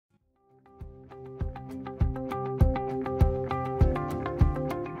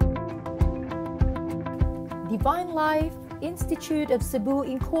Divine Life Institute of Cebu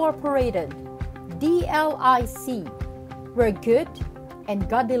Incorporated, DLIC, where good and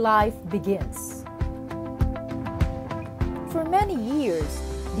godly life begins. For many years,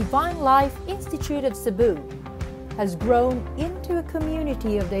 Divine Life Institute of Cebu has grown into a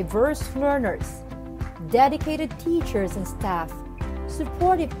community of diverse learners, dedicated teachers and staff,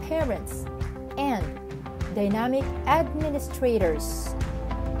 supportive parents, and dynamic administrators.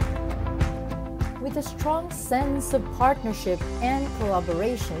 With a strong sense of partnership and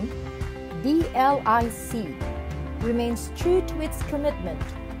collaboration, DLIC remains true to its commitment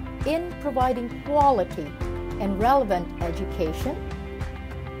in providing quality and relevant education,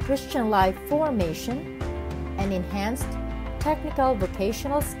 Christian life formation, and enhanced technical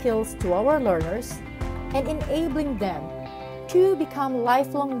vocational skills to our learners and enabling them to become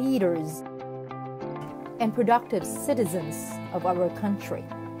lifelong leaders and productive citizens of our country.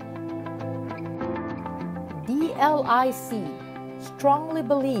 DLIC strongly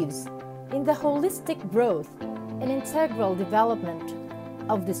believes in the holistic growth and integral development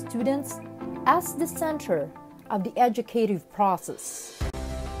of the students as the center of the educative process.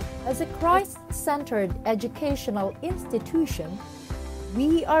 As a Christ-centered educational institution,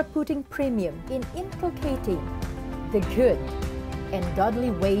 we are putting premium in inculcating the good and godly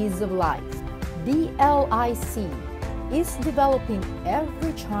ways of life. DLIC is developing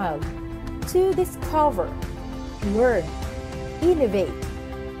every child to discover, learn, innovate,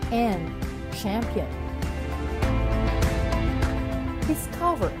 and champion.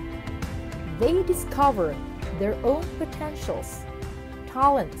 Discover. They discover their own potentials,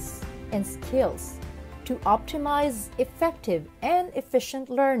 talents, and skills to optimize effective and efficient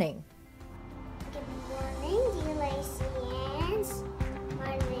learning. Good morning, DLICians.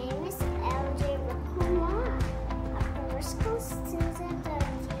 My name is LJ Rakuma, a first school student of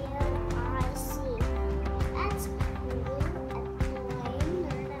DLIC. At school, at playing,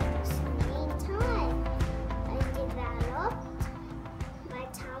 learn at the same time. I developed my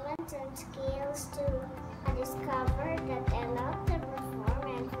talent and skills too. I discovered that I love to perform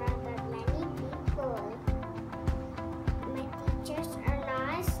in front of many people. My teachers are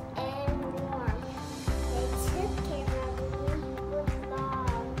nice and warm. They took care of me with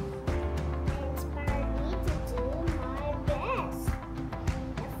love. They inspired me to do my best.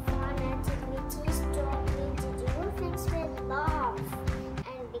 The fun activities taught me to do things with love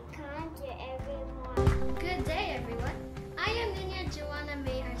and be kind to everyone. Good day, everyone. I am Ninya Joanna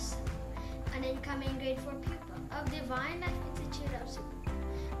May Arsa, an incoming grade 4 pupil of Divine Life Institute of Cebu.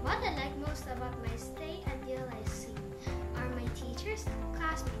 What I like most about my stay at DLIC are my teachers,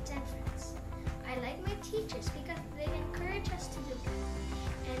 classmates, and friends. I like my teachers because they encourage us to do good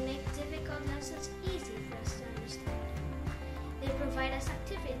and make difficult lessons easy for us to understand. They provide us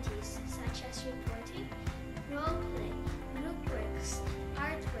activities such as reporting, role play, group works,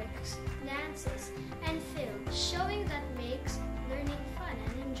 artworks, dances, and film, showing that makes learning fun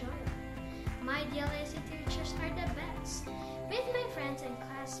and enjoyable. My DLIC teachers are the best. With my friends and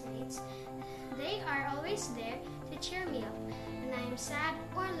classmates, they are always there to cheer me up when I am sad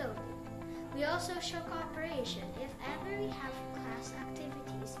or lonely. We also show cooperation if ever we have class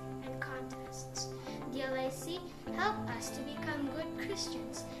activities and contests. DLIC help us to become good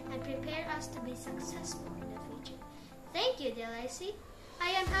Christians and prepare us to be successful in the future. Thank you, DLIC. I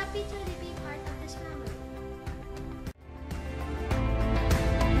am happy to be part of this family.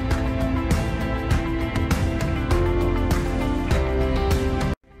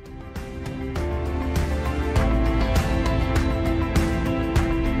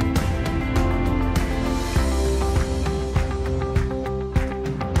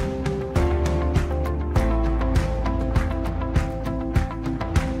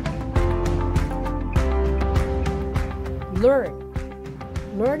 Learn.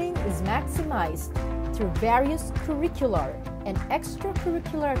 Learning is maximized through various curricular and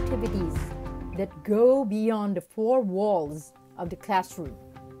extracurricular activities that go beyond the four walls of the classroom.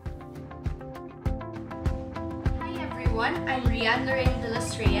 Hi everyone, I'm Rian Lorraine de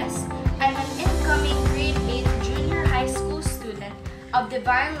los Reyes. I'm an incoming grade 8 junior high school student of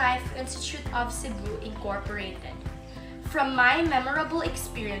Divine Life Institute of Cebu Incorporated. From my memorable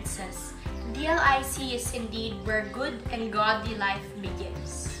experiences, DLIC is indeed where good and godly life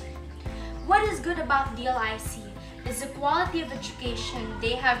begins. What is good about DLIC is the quality of education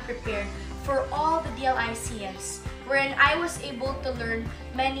they have prepared for all the DLICians, wherein I was able to learn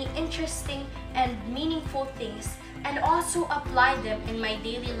many interesting and meaningful things and also apply them in my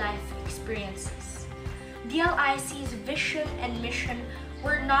daily life experiences. DLIC's vision and mission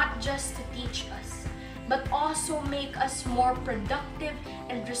were not just to teach us. but also make us more productive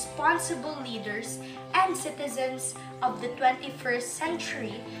and responsible leaders and citizens of the 21st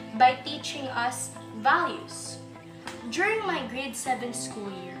century by teaching us values. During my grade 7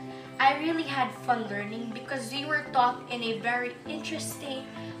 school year, I really had fun learning because we were taught in a very interesting,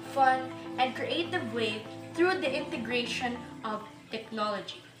 fun, and creative way through the integration of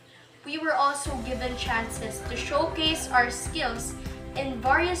technology. We were also given chances to showcase our skills in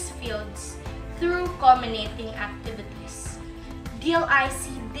various fields through culminating activities.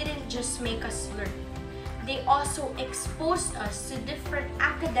 DLIC didn't just make us learn. They also exposed us to different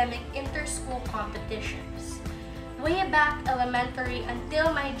academic inter-school competitions. Way back elementary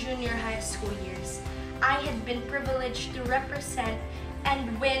until my junior high school years, I had been privileged to represent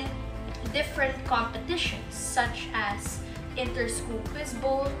and win different competitions such as inter-school quiz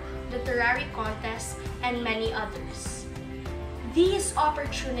bowl, literary contests, and many others. These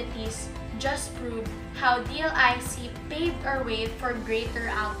opportunities just prove how DLIC paved our way for greater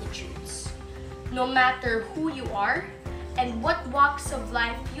altitudes. No matter who you are and what walks of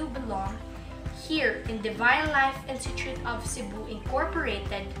life you belong, here in Divine Life Institute of Cebu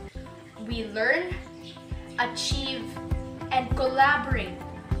Incorporated, we learn, achieve, and collaborate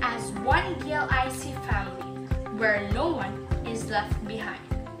as one DLIC family where no one is left behind.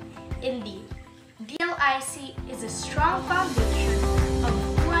 Indeed, DLIC is a strong foundation of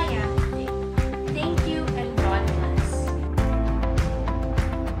who I am today. Thank you and God bless.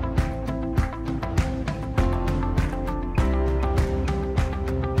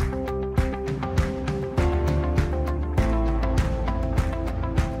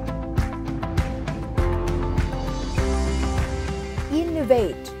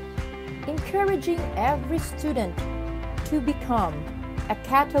 Innovate, encouraging every student to become a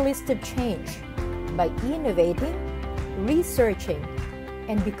catalyst of change by innovating, researching,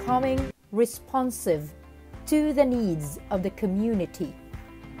 and becoming responsive to the needs of the community.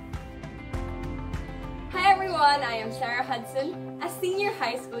 Hi everyone, I am Sarah Hudson, a senior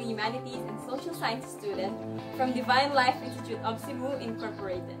high school humanities and social sciences student from Divine Life Institute of Cebu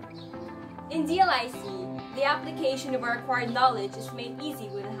Incorporated. In DLIC, the application of our acquired knowledge is made easy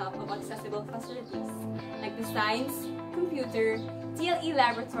with the help of accessible facilities like the science, computer, TLE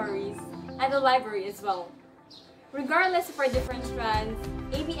laboratories, and the library as well. Regardless of our different strands,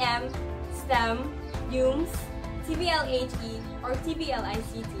 ABM, STEM, UMS, TBLHE, or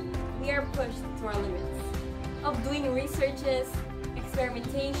TBLICT, we are pushed to our limits of doing researches,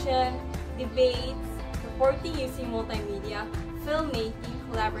 experimentation, debates, reporting using multimedia, filmmaking,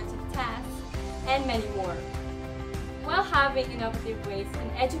 collaborative tasks, and many more. While having innovative ways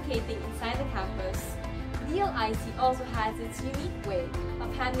in educating inside the campus, DLIC also has its unique way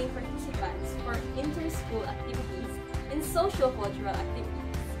of handling participants for inter-school activities and social-cultural activities.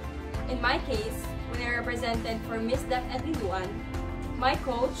 In my case, when I represented for Miss Def and Liluan, my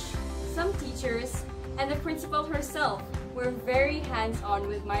coach, some teachers, and the principal herself were very hands-on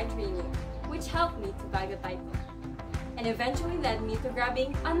with my training, which helped me to bag a title, and eventually led me to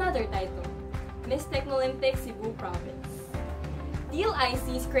grabbing another title, Miss Technolympic Cebu Province.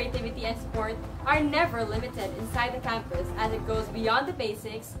 DLIC's creativity and sport are never limited inside the campus as it goes beyond the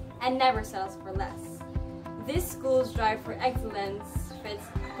basics and never settles for less. This school's drive for excellence fits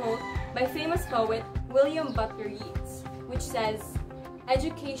a quote by famous poet William Butler Yeats, which says,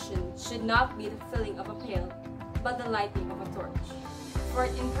 "Education should not be the filling of a pail, but the lighting of a torch." For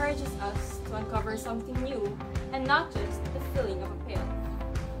it encourages us to uncover something new and not just the filling of a pail.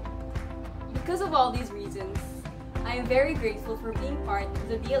 Because of all these reasons, I am very grateful for being part of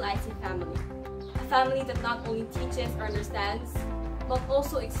the DLIC family, a family that not only teaches or understands, but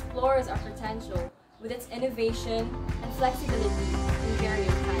also explores our potential with its innovation and flexibility in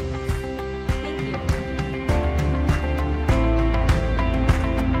varying times. Thank you.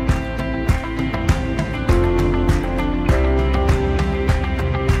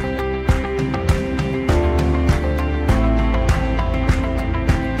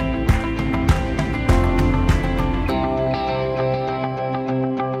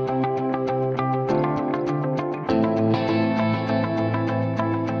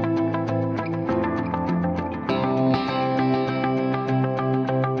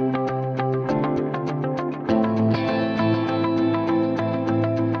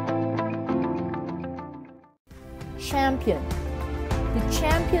 Champion. To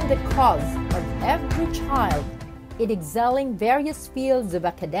champion the cause of every child in excelling various fields of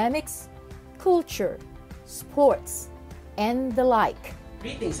academics, culture, sports, and the like.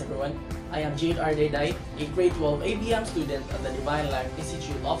 Greetings everyone, I am Jade R. Dayday, a grade 12 ABM student at the Divine Life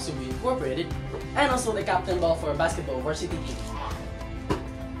Institute of Cebu Incorporated, and also the captain ball for basketball varsity team.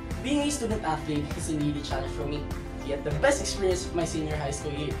 Being a student athlete is indeed a challenge for me, yet the best experience of my senior high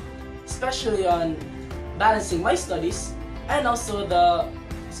school year, especially on balancing my studies and also the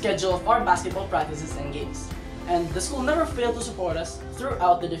schedule of our basketball practices and games. And the school never failed to support us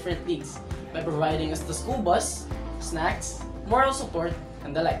throughout the different leagues by providing us the school bus, snacks, moral support,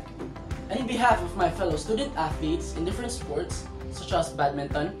 and the like. And in behalf of my fellow student athletes in different sports such as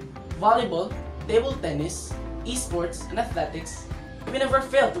badminton, volleyball, table tennis, esports, and athletics, we never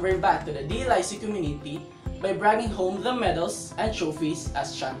failed to bring back to the DLIC community by bringing home the medals and trophies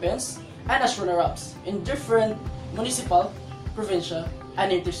as champions and as runner-ups in different municipal, provincial,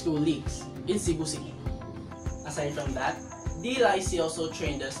 and inter-school leagues in Cebu City. Aside from that, DLIC also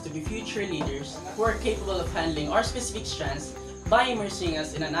trained us to be future leaders who are capable of handling our specific strands by immersing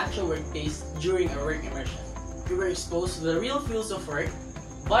us in an actual workplace during our work immersion. We were exposed to the real fields of work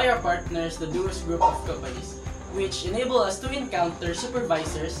by our partners, the Doers Group of companies, which enable us to encounter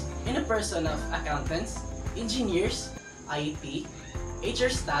supervisors in the person of accountants, engineers, IT, HR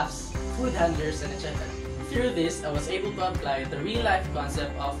staffs, food handlers, and etc. Through this, I was able to apply the real-life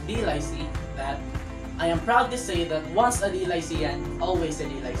concept of DLIC that I am proud to say that once a DLICian, always a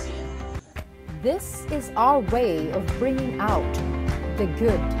DLICian. This is our way of bringing out the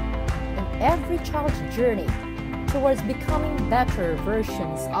good in every child's journey towards becoming better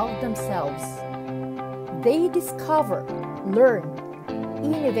versions of themselves. They discover, learn,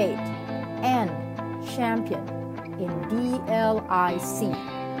 innovate, and champion in DLIC.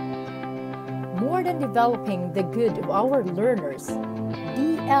 More than developing the good of our learners,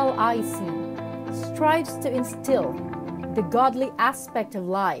 DLIC strives to instill the godly aspect of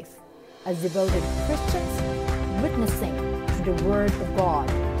life as devoted Christians witnessing to the Word of God.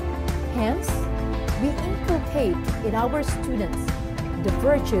 Hence, we inculcate in our students the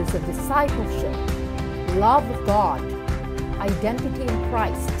virtues of discipleship, love of God, identity in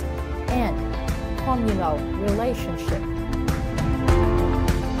Christ, and communal relationship.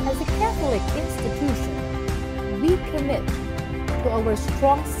 As a Catholic institution, we commit to our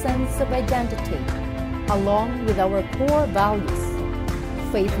strong sense of identity along with our core values: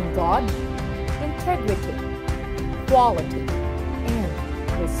 faith in God, integrity, quality, and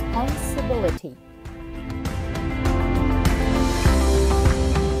responsibility.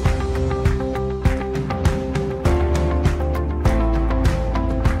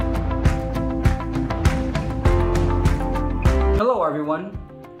 Hello everyone,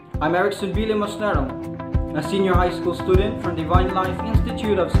 I'm Erickson Ville Mosnero, a senior high school student from Divine Life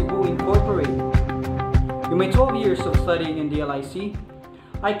Institute of Cebu Incorporated. In my 12 years of studying in DLIC,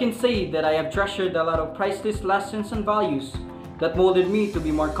 I can say that I have treasured a lot of priceless lessons and values that molded me to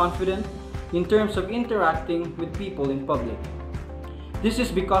be more confident in terms of interacting with people in public. This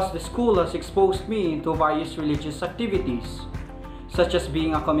is because the school has exposed me into various religious activities, such as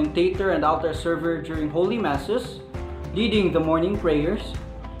being a commentator and altar server during holy masses, leading the morning prayers,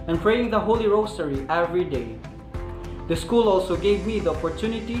 and praying the Holy Rosary every day. The school also gave me the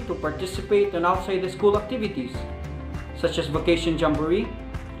opportunity to participate in outside the school activities, such as Vacation Jamboree,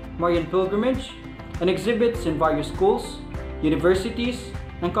 Marian Pilgrimage, and exhibits in various schools, universities,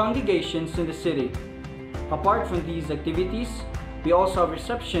 and congregations in the city. Apart from these activities, we also have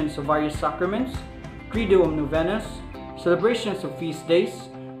receptions of various sacraments, Triduum novenas, celebrations of feast days,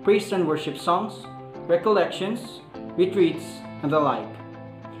 praise and worship songs, recollections, retreats, and the like.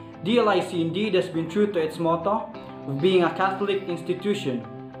 DLIC indeed has been true to its motto of being a Catholic institution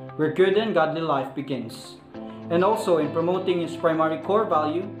where good and godly life begins, and also in promoting its primary core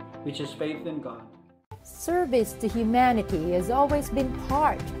value, which is faith in God. Service to humanity has always been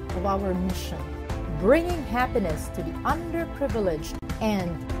part of our mission. Bringing happiness to the underprivileged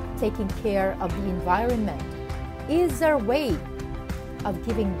and taking care of the environment is our way of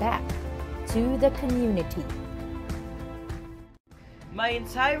giving back to the community. My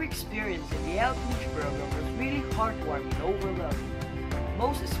entire experience in the outreach program was really heartwarming and overwhelming,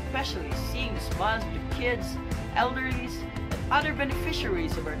 most especially seeing the smiles of the kids, elderlies, and other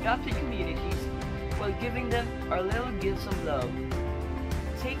beneficiaries of our adopted communities while giving them our little gifts of love.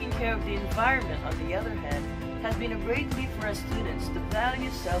 Taking care of the environment, on the other hand, has been a great leap for us students to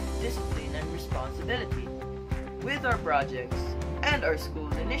value self-discipline and responsibility. With our projects and our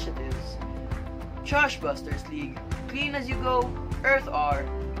school's initiatives, Trash Busters League, Clean As You Go, Earth R,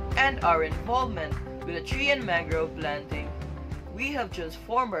 and our involvement with a tree and mangrove planting, we have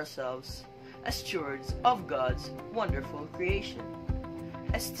transformed ourselves as stewards of God's wonderful creation.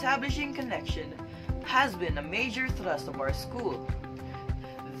 Establishing connection has been a major thrust of our school.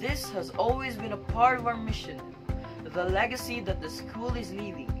 This has always been a part of our mission, the legacy that the school is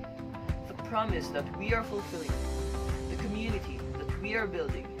leaving, the promise that we are fulfilling, the community that we are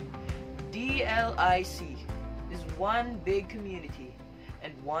building, DLIC is one big community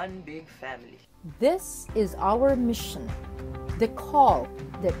and one big family. This is our mission, the call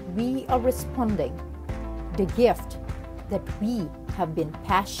that we are responding, the gift that we have been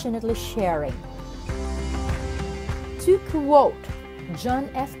passionately sharing. To quote John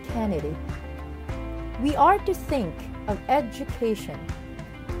F. Kennedy, we are to think of education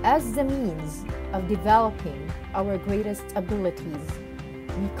as the means of developing our greatest abilities,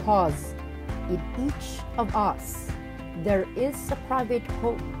 because in each of us there is a private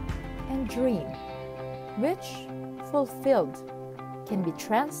hope and dream, which, fulfilled, can be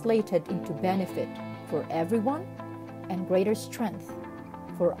translated into benefit for everyone and greater strength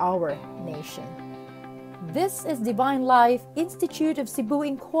for our nation. This is Divine Life Institute of Cebu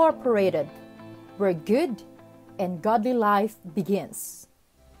Incorporated, where good and godly life begins.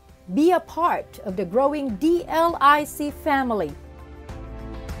 Be a part of the growing DLIC family.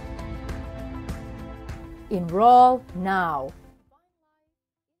 Enroll now.